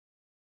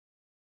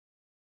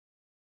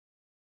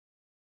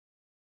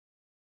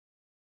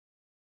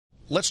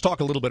Let's talk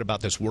a little bit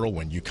about this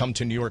whirlwind. You come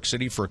to New York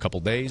City for a couple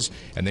days,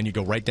 and then you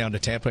go right down to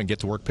Tampa and get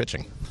to work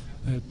pitching.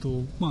 ニ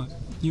ュ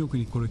ーヨーク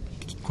に来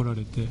ら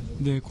れて、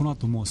でこの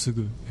後もうす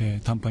ぐ、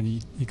タンパに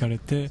行かれ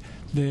て、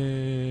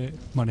で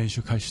練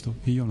習開始と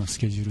いうようなス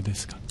ケジュールで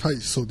すか。は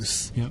い、そうで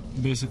す。Yeah,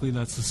 basically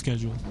that's the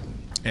schedule.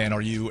 And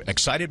are you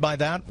excited by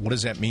that? What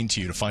does that mean to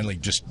you to finally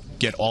just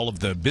get all of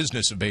the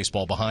business of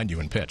baseball behind you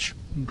and pitch?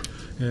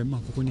 こ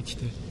こに来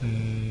て、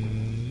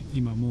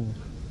今もう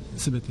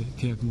すべて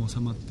契約も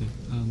収まって、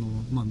ど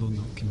ん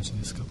な気持ち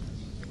ですか。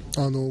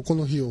こ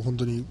の日を本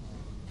当に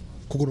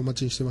心待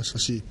ちにしてました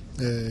し、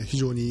非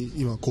常に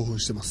今興奮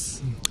してま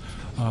す。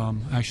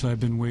Actually, I've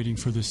been waiting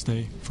for this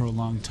day for a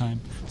long time,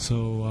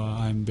 so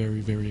I'm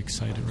very, very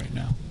excited right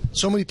now.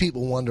 So many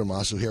people wonder,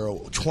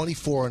 Masahiro,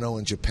 24-0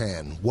 in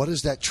Japan. What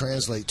does that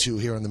translate to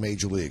here in the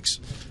major leagues?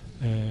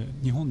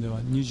 日本で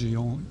は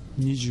24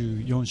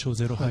勝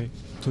0敗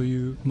と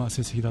いう成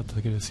績だった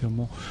だけですけど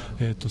も、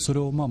それ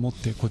を持っ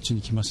てこっち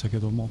に来ましたけ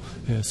ども、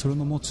それ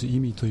の持つ意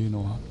味という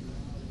のは。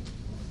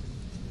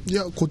い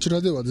や、こち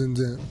らでは全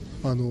然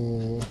ル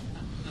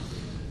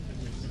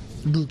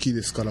ーキー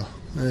ですから、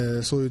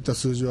そういった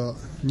数字は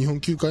日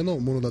本球界の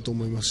ものだと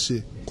思います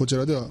し、こち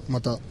らでは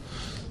また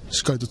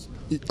しっかりと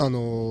自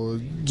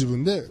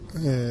分で、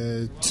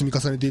積み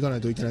重ねていかな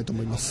いといけないと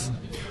思います。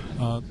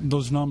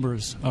Those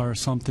numbers are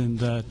something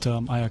that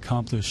I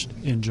accomplished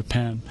in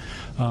Japan.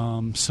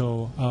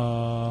 So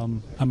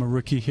I'm a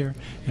rookie here,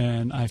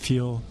 and I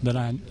feel that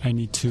I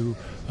need to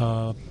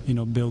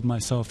build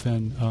myself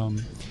and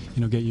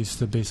get used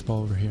to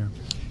baseball over here.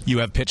 You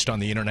have pitched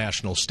on the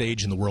international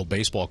stage in the World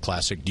Baseball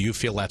Classic. Do you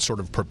feel that sort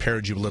of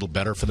prepared you a little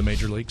better for the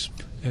major leagues?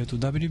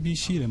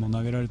 WBC でも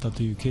投げられた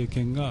という経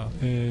験が、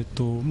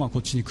こ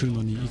っちに来る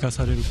のに生か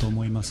されると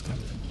思いますか。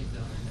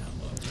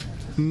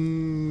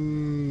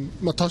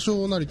多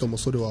少なりとも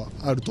それは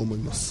あると思い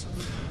ます。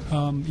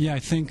Yeah, I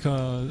think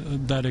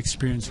that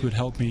experience would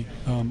help me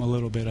a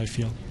little bit, I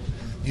feel.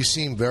 You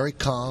seem very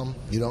calm.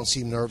 You don't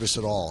seem nervous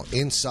at all.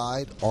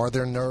 Inside, are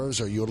there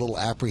nerves? Are you a little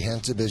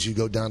apprehensive as you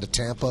go down to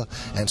Tampa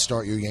and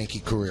start your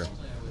Yankee career?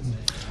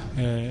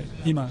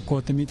 今こう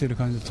やって見ている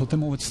感じでとて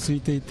も落ち着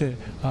いていて、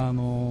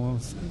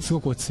すご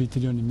く落ち着いて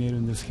いるように見え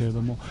るんですけれ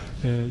ども、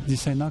実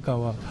際中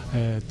は、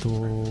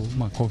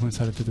興奮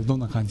されていてどん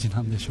な感じ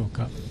なんでしょう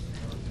か。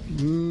も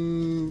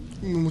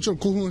ちろん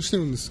興奮はして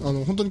るんです。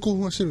本当に興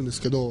奮はしてるんで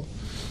すけど、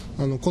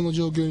この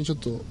状況にちょっ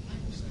と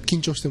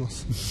緊張してま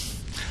す。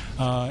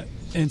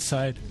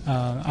Inside,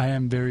 I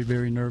am very,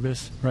 very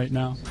nervous right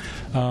now.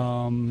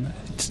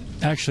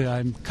 Actually,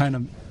 I'm kind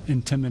of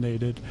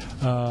intimidated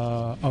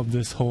of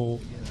this whole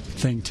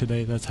thing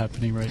today that's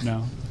happening right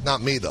now.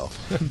 Not me, though.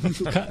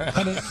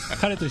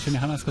 彼と一緒に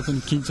話すこと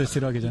に緊張して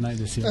るわけじゃない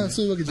ですよね。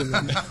そういうわけじゃな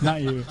い。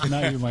Not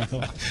you,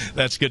 Michael.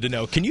 That's good to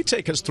know. Can you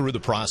take us through the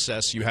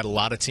process? You had a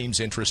lot of teams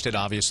interested,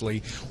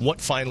 obviously. What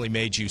finally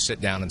made you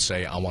sit down and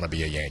say, I want to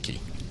be a Yankee?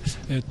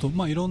 い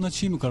ろんな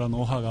チームからの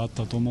オファーがあっ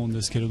たと思うん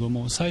ですけれど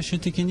も、最終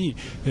的に、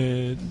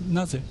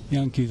なぜ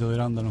ヤンキーズを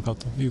選んだのか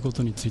というこ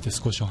とについて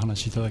少しお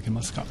話しいただけ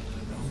ますか。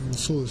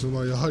そうです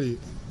ね、やはり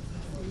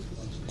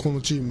この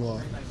チーム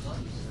は、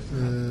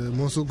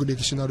ものすごく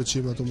歴史のあるチ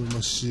ームだと思い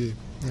ますし、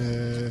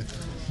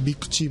ビッ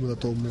グチームだ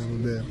と思う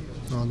ので、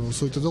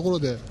そういったところ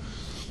で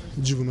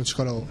自分の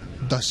力を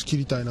出し切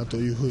りたいなと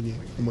いうふうに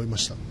思いま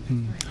した。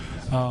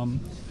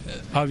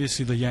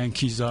Obviously, the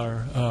Yankees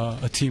are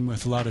a team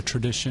with a lot of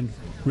tradition,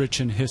 rich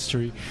in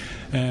history,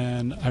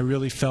 and I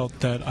really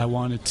felt that I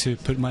wanted to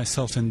put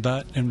myself in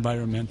that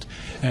environment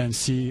and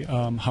see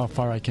how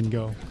far I can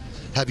go.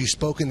 Have you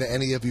spoken to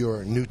any of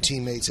your new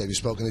teammates? Have you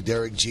spoken to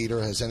Derek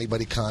Jeter? Has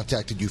anybody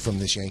contacted you from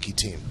this Yankee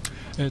team?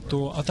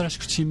 新し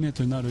くチームメイ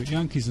トになる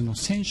ヤンキーズの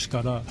選手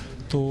から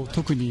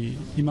特に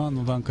今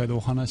の段階でお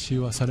話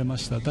はされま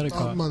した。誰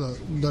かまだ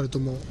誰と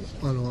も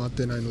会っ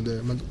てないので、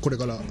これ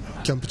から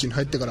キャンプ地に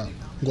入ってから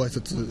ご挨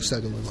拶した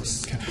いと思いま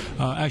す。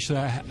Actually,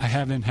 I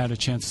haven't had a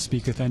chance to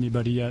speak with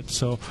anybody yet,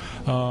 so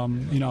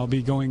I'll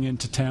be going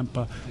into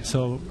Tampa.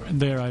 So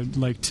there, I'd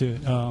like to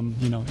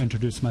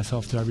introduce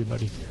myself to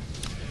everybody.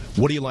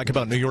 What do you like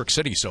about New York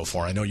City so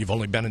far? I know you've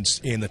only been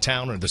in the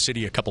town or the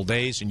city a couple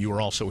days, and you were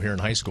also here in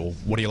high school.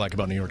 What do you like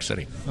about New York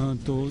City? ニ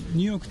ュ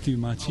ーヨークという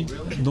街、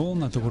ど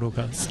んなところ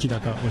が好きだ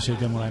か教え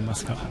てもらえま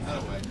すか。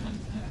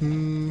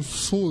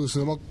そうで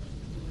すね、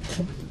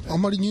あ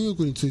まりニューヨー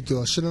クについて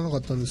は知らなか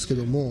ったんですけ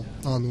ども、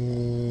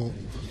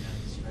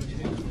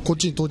こっ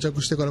ちに到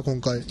着してから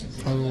今回ち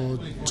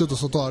ょっと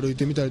外を歩い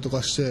てみたりと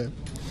かして、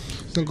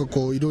なんか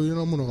こういろいろ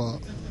なものが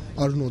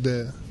あるの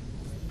で、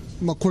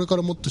これか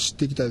らもっと知っ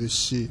ていきたいです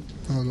し、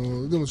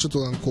でもちょっと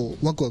なんかこ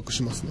うワクワク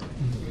しますね。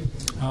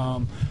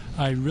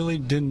I really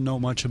didn't know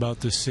much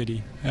about this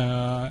city.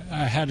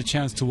 I had a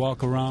chance to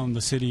walk around the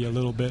city a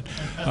little bit,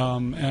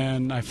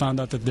 and I found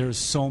out that there's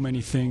so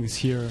many things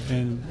here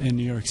in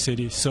New York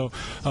City. So,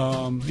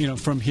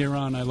 from here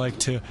on, I like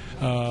to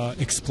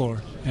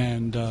explore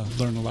and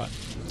learn a lot.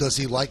 Does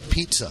he like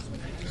pizza?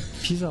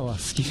 ピザは好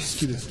きです。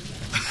好きです。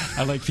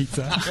I like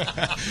pizza.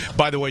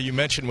 By the way, you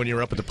mentioned when you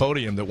were up at the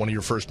podium that one of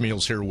your first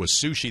meals here was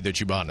sushi that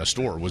you bought in a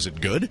store. Was it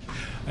good?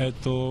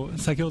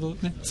 先ほど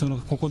ね、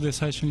ここで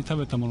最初に食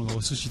べたものがお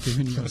寿司というふ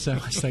うにおっしゃい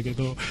ましたけ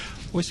ど、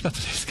美味しかった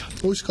ですか？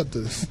美味しかった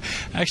です。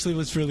Actually, it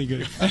was really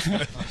good.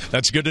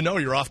 That's good to know.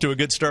 You're off to a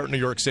good start in New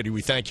York City.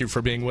 We thank you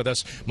for being with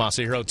us.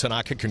 Masahiro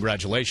Tanaka,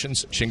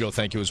 congratulations. Shingo,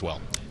 thank you as well.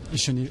 一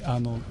緒に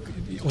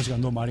お時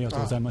間どうもありがと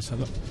うございました。あ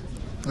りが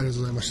とう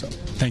ございました。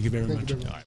Thank you very much.